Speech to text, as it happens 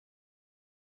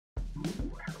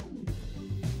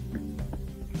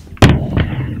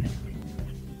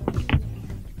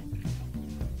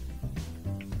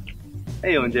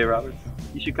Hey, OJRHS.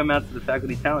 You should come out to the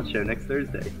Faculty Talent Show next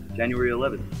Thursday, January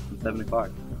 11th, at 7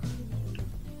 o'clock.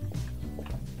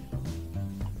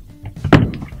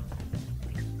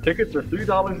 Tickets are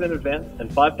 $3 in advance and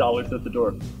 $5 at the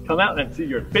door. Come out and see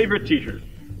your favorite teachers,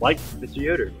 like Mr.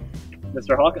 Yoder,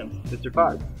 Mr. Hawkins, Mr.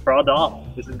 Fox, Frau Dahl,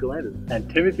 Mrs. Galandis. and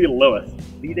Timothy Lewis.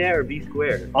 Be there or be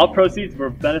square. All proceeds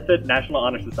will benefit National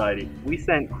Honor Society. We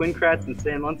sent Quinn Kratz and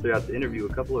Stan Munster out to interview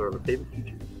a couple of our favorite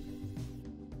teachers.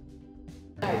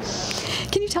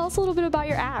 Can you tell us a little bit about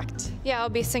your act? Yeah, I'll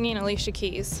be singing Alicia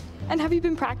Keys. And have you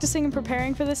been practicing and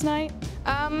preparing for this night?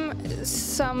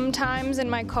 Sometimes in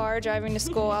my car driving to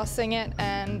school I'll sing it,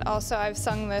 and also I've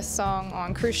sung this song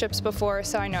on cruise ships before,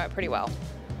 so I know it pretty well.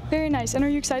 Very nice. And are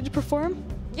you excited to perform?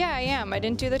 Yeah, I am. I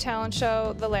didn't do the talent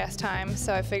show the last time,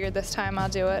 so I figured this time I'll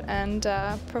do it and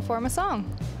perform a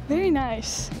song. Very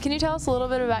nice. Can you tell us a little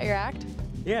bit about your act?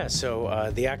 Yeah,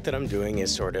 so the act that I'm doing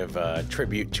is sort of a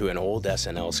tribute to an old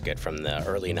SNL skit from the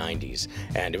early 90s.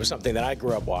 And it was something that I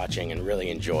grew up watching and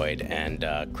really enjoyed. And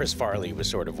Chris Farley was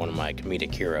sort of one of my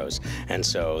comedic heroes. And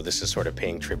so this is sort of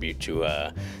paying tribute to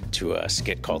a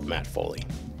skit called Matt Foley.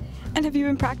 And have you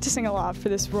been practicing a lot for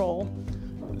this role?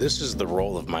 This is the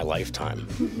role of my lifetime.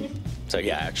 So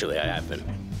yeah, actually I have been.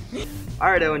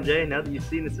 All right, O&J, now that you've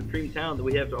seen the supreme talent that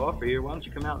we have to offer here, why don't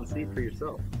you come out and see it for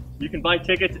yourself? You can buy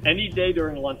tickets any day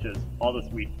during lunches, all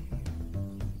this week.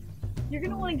 You're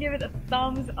gonna want to give it a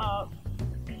thumbs up.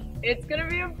 It's gonna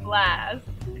be a blast.